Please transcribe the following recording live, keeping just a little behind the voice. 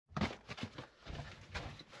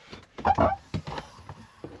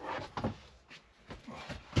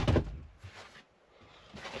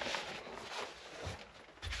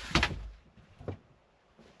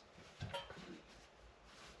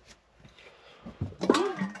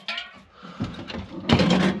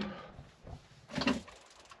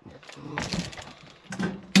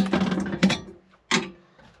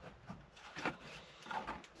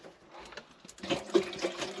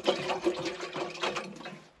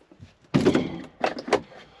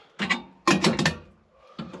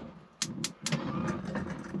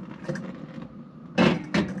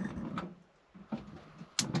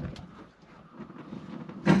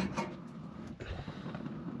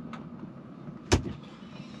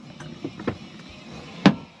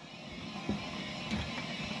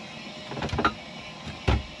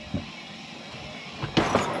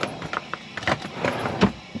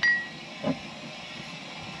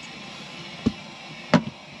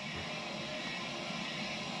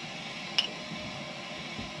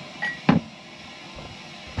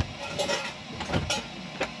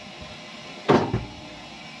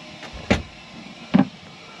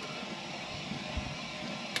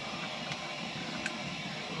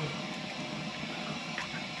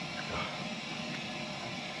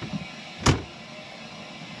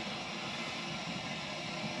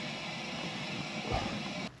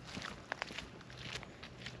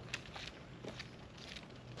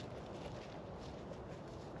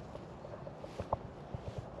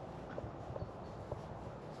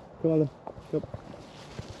Come on then, go.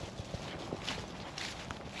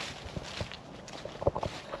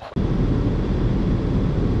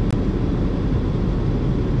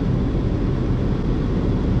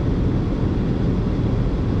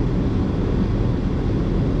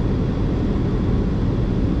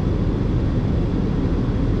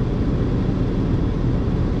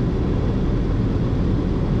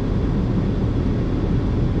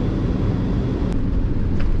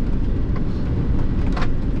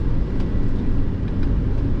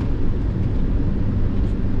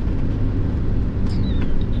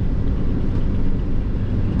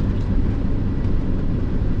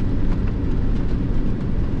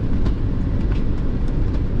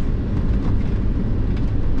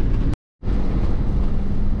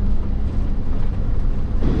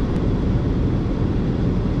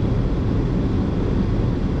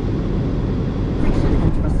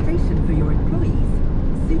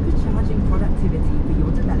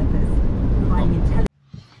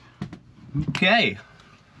 Okay,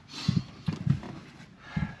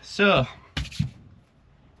 so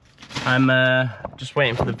I'm just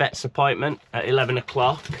waiting for the vet's appointment at 11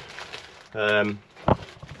 o'clock. Yeah,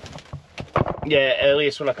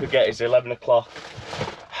 earliest one I could get is 11 o'clock.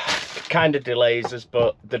 Kind of delays us,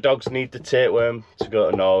 but the dogs need the tapeworm to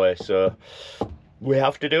go to Norway, so we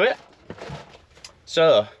have to do it.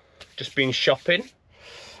 So, just been shopping.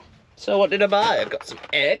 So what did I buy? I got some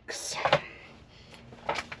eggs,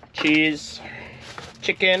 cheese,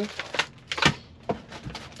 chicken,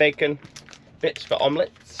 bacon, bits for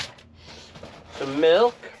omelettes, some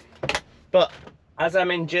milk. But as I'm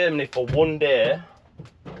in Germany for one day,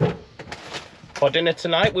 for dinner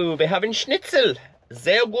tonight we will be having schnitzel.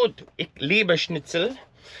 Sehr gut. Ich liebe schnitzel.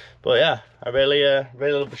 But yeah, I really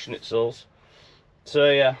love the schnitzels. So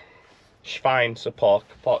yeah, Schwein, so pork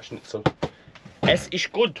schnitzel. Es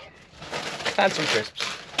ist gut. And some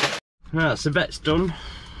crisps. Right, so vet's done.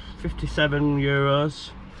 57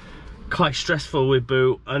 euros. Quite stressful with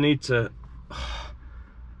Boo. I need to...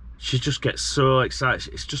 She just gets so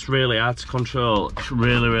excited. It's just really hard to control. It's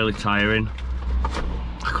really tiring.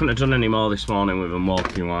 I couldn't have done any more this morning with them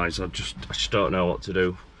walking wise. I just don't know what to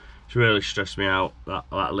do. It's really stressed me out, that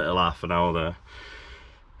little half an hour there.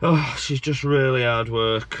 Oh, she's just really hard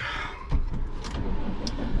work.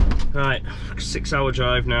 Right, 6 hour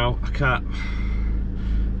drive now. I can't.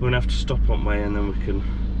 We're gonna have to stop on way and then we can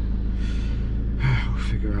we'll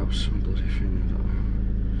figure out some bloody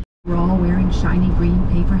thing. We're all wearing shiny green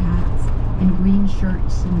paper hats and green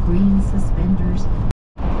shirts and green suspenders.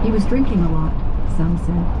 He was drinking a lot, some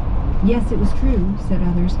said. Yes, it was true, said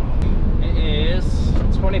others. It is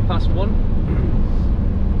 20 past 1.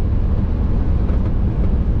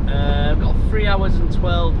 I've got 3 hours and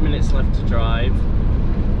 12 minutes left to drive.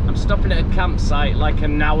 I'm stopping at a campsite like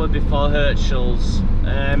an hour before Hirschel's.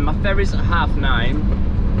 My ferry's at 9:30.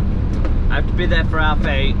 I have to be there for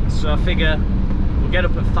 8:30, so I figure we'll get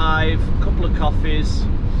up at 5, a couple of coffees,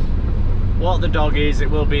 walk the doggies, it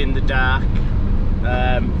will be in the dark.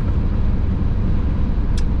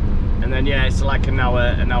 And then yeah, it's like an hour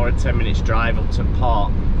and 10 minutes drive up to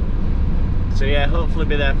port. So yeah, hopefully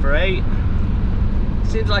be there for 8.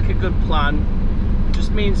 Seems like a good plan.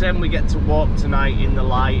 Just means then we get to walk tonight in the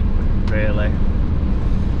light. really.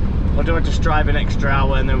 Or do I just drive an extra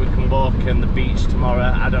hour and then we can walk on the beach tomorrow?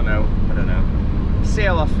 I don't know. See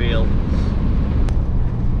how I feel.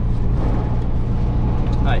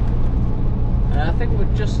 Right. I think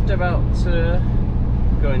we're just about to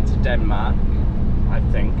go into Denmark, I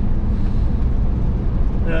think.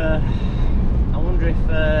 I wonder if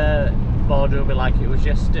border will be like it was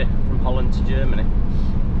yesterday from Holland to Germany.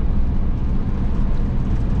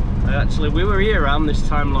 Actually, we were here around this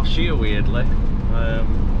time last year, weirdly,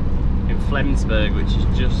 in Flensburg, which is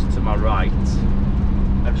just to my right.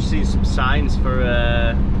 I've just seen some signs for,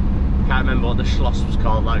 can't remember what the Schloss was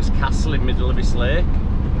called, like it's castle in middle of this lake.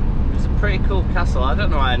 It's a pretty cool castle. I don't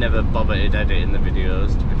know why I never bothered editing the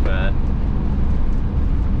videos, to be fair.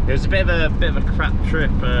 It was a bit of a crap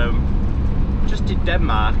trip. Just in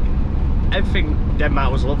Denmark. Everything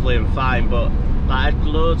Denmark was lovely and fine, but like, I had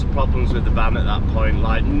loads of problems with the van at that point.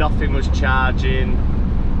 Like nothing was charging.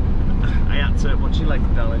 I had to, what's your leg,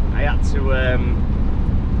 darling? I had to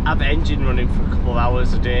have the engine running for a couple of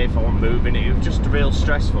hours a day if I were moving. It was just real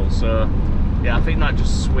stressful. So yeah, I think that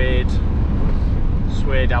just swayed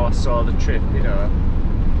how I saw the trip, you know.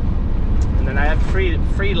 And then I had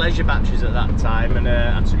three leisure batteries at that time, and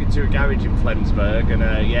I took it to a garage in Flensburg, and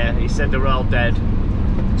yeah, he said they were all dead.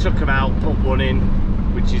 Took them out, put one in,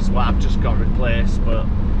 which is what I've just got replaced. But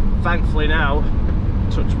thankfully now,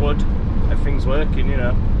 touch wood, everything's working, you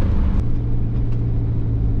know.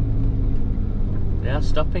 Yeah,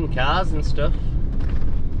 stopping cars and stuff.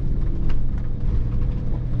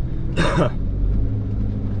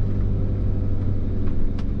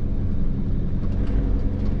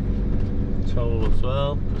 Toll as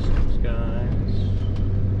well, customs guys.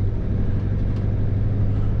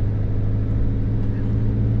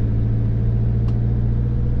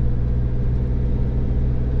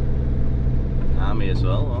 Army as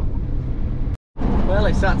well, huh? Well,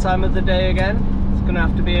 it's that time of the day again. It's gonna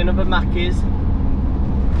have to be another Mackey's.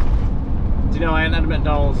 Do you know, I ain't had a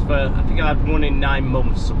McDonald's for, I think I had one in 9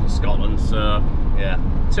 months up in Scotland, so yeah.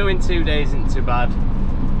 2 in 2 days isn't too bad.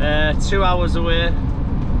 2 hours away.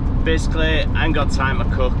 Basically, I ain't got time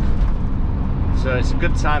to cook, so it's a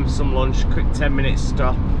good time for some lunch. Quick 10-minute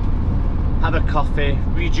stop, have a coffee,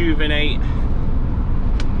 rejuvenate.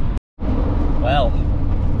 Well,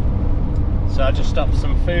 so I just stopped for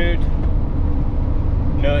some food.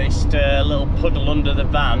 Noticed a little puddle under the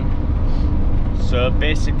van. So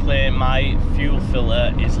basically, my fuel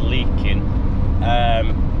filter is leaking.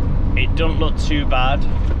 It don't look too bad.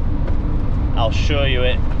 I'll show you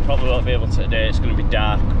it. Probably won't be able to today. It's going to be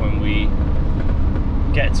dark when we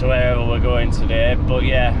get to wherever we're going today. But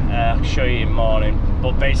yeah, I'll show you in the morning.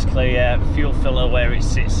 But basically, fuel filter where it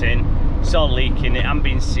sits in, it's all leaking. It hasn't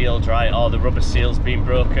been sealed right, or the rubber seal's been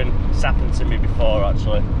broken. It's happened to me before,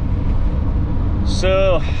 actually.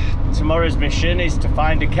 So tomorrow's mission is to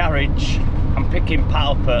find a garage. I'm picking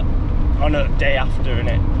Pat up on a day after,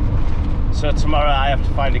 innit? So tomorrow I have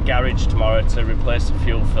to find a garage tomorrow to replace the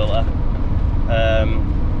fuel filter.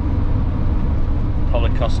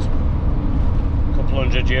 Probably cost a couple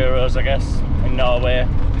 €100, I guess, in Norway.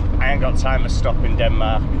 I ain't got time to stop in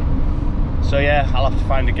Denmark. So yeah, I'll have to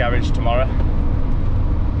find a garage tomorrow.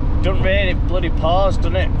 Don't rain, it bloody pours,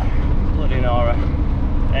 doesn't it? Bloody Nora.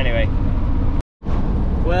 Anyway.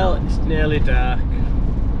 Well, it's nearly dark.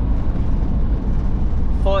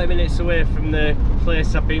 40 minutes away from the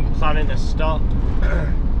place I've been planning to stop.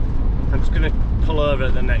 I'm just going to pull over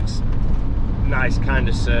at the next nice kind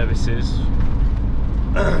of services.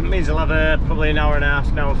 Means I'll have probably an hour and a half,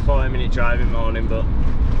 an hour and 40-minute drive in the morning, but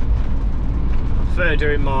I prefer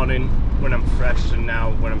doing morning when I'm fresh and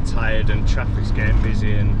now when I'm tired and traffic's getting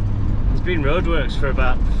busy, and there's been roadworks for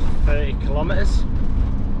about 30 kilometres.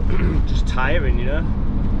 Just tiring, you know.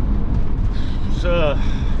 So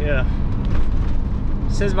yeah,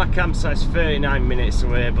 it says my campsite's 39 minutes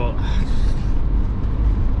away, but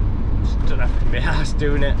just don't have to be arsed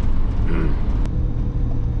doing it.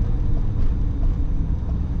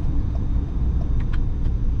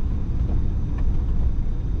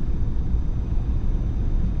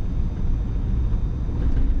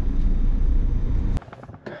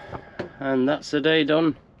 And that's the day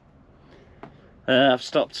done. I've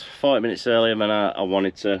stopped 40 minutes earlier than I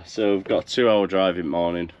wanted to, so we've got a 2-hour drive in the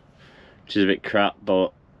morning, which is a bit crap,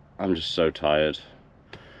 but I'm just so tired.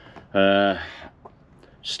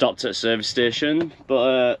 Stopped at a service station,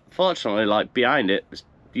 but fortunately, like behind it, there's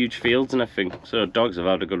huge fields and everything, so dogs have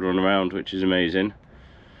had a good run around, which is amazing.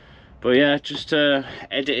 But yeah, just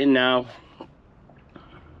editing now.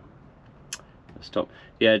 Stop.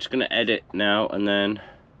 Yeah, just gonna edit now and then.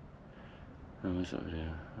 Oh, where's that video?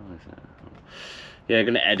 Oh, where's that? Yeah,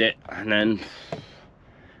 gonna edit and then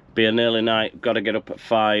Be an early night, got to get up at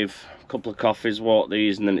 5, a couple of coffees, walk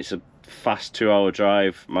these, and then it's a fast 2-hour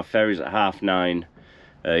drive. My ferry's at 9:30.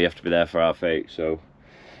 You have to be there for 8:30, so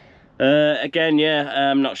again, yeah,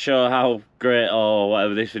 I'm not sure how great or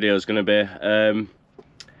whatever this video is going to be.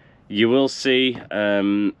 You will see,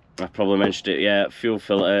 I've probably mentioned it, yeah, fuel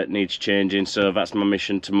filter needs changing, so that's my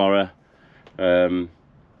mission tomorrow,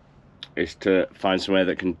 is to find somewhere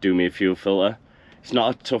that can do me a fuel filter. It's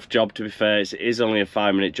not a tough job, to be fair. It is only a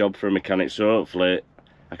 5-minute job for a mechanic, so hopefully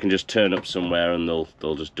I can just turn up somewhere and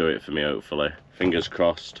they'll just do it for me, hopefully. Fingers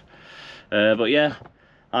crossed. But yeah,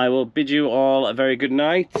 I will bid you all a very good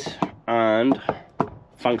night, and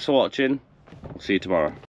thanks for watching. See you tomorrow.